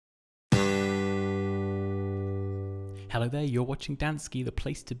Hello there, you're watching Dansky, the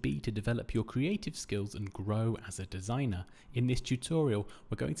place to be to develop your creative skills and grow as a designer. In this tutorial,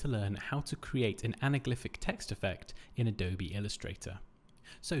 we're going to learn how to create an anaglyphic text effect in Adobe Illustrator.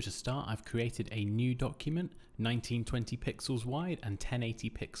 So to start, I've created a new document, 1920 pixels wide and 1080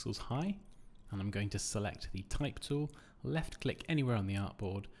 pixels high. And I'm going to select the type tool, left click anywhere on the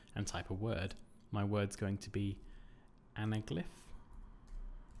artboard and type a word. My word's going to be anaglyph.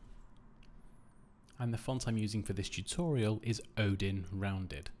 And the font I'm using for this tutorial is Odin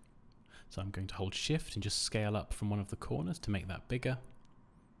Rounded. So I'm going to hold Shift and just scale up from one of the corners to make that bigger.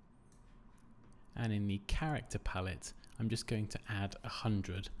 And in the character palette, I'm just going to add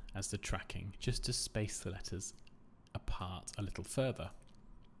 100 as the tracking, just to space the letters apart a little further.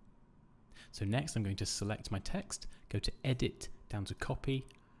 So next I'm going to select my text, go to Edit, down to Copy,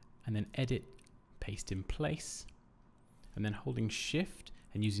 and then Edit, Paste in Place. And then holding Shift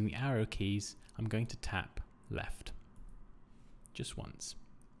and using the arrow keys, I'm going to tap left, just once.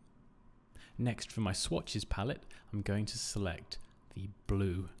 Next, for my swatches palette, I'm going to select the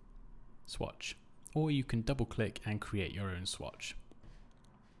blue swatch, or you can double click and create your own swatch.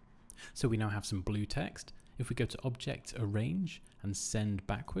 So we now have some blue text. If we go to Object, Arrange, and Send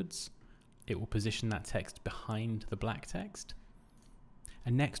Backwards, it will position that text behind the black text.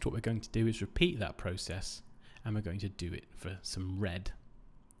 And next, what we're going to do is repeat that process, and we're going to do it for some red.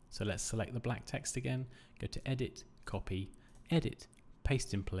 So let's select the black text again, go to Edit, Copy, Edit,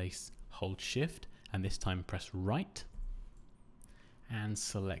 Paste in Place, hold Shift, and this time press Right, and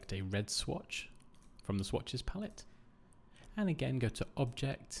select a red swatch from the swatches palette. And again, go to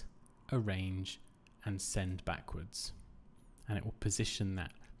Object, Arrange, and Send Backwards. And it will position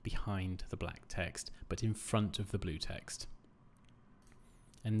that behind the black text, but in front of the blue text.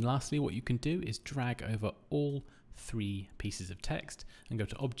 And lastly, what you can do is drag over all three pieces of text and go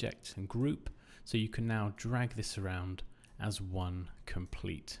to Object and Group, so you can now drag this around as one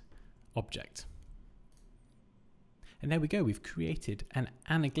complete object. And there we go, we've created an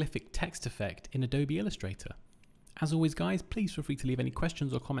anaglyphic text effect in Adobe Illustrator. As always guys, please feel free to leave any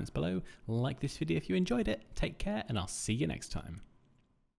questions or comments below. Like this video if you enjoyed it, take care, and I'll see you next time.